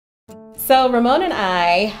So Ramon and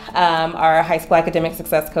I are high school academic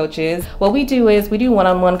success coaches. What we do is we do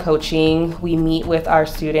one-on-one coaching. We meet with our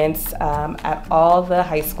students at all the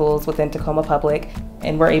high schools within Tacoma Public,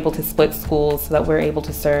 and we're able to split schools so that we're able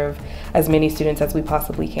to serve as many students as we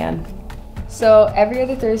possibly can. So every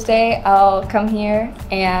other Thursday I'll come here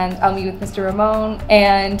and I'll meet with Mr. Ramon,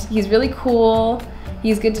 and he's really cool.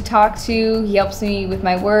 He's good to talk to. He helps me with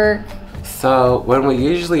my work. So when we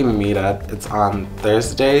usually meet up, it's on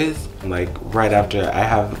Thursdays, like right after I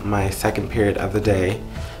have my second period of the day.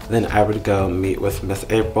 Then I would go meet with Miss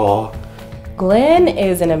April. Glenn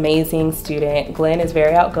is an amazing student. Glenn is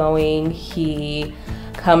very outgoing. He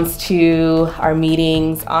comes to our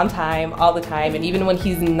meetings on time, all the time, and even when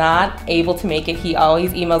he's not able to make it, he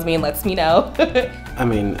always emails me and lets me know. I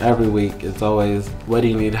mean, every week it's always, what do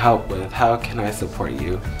you need help with? How can I support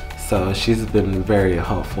you? So she's been very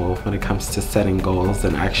helpful when it comes to setting goals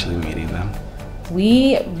and actually meeting them.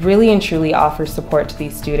 We really and truly offer support to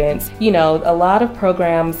these students. You know, a lot of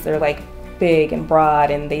programs, they're like big and broad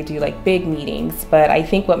and they do like big meetings, but I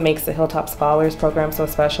think what makes the Hilltop Scholars program so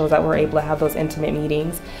special is that we're able to have those intimate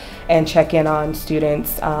meetings and check in on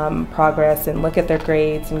students' progress and look at their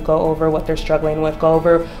grades and go over what they're struggling with, go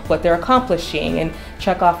over what they're accomplishing and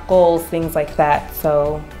check off goals, things like that.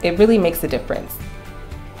 So it really makes a difference.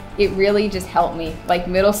 It really just helped me. Like,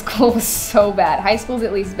 middle school was so bad. High school's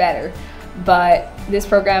at least better, but this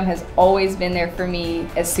program has always been there for me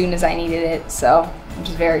as soon as I needed it, so I'm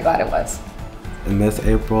just very glad it was. And Miss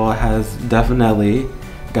April has definitely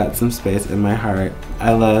got some space in my heart.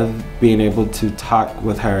 I love being able to talk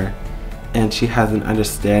with her, and she has an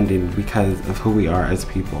understanding because of who we are as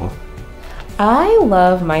people. I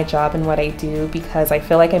love my job and what I do because I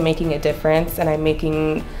feel like I'm making a difference and I'm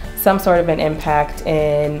making some sort of an impact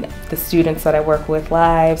in the students that I work with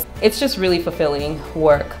lives. It's just really fulfilling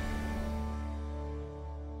work.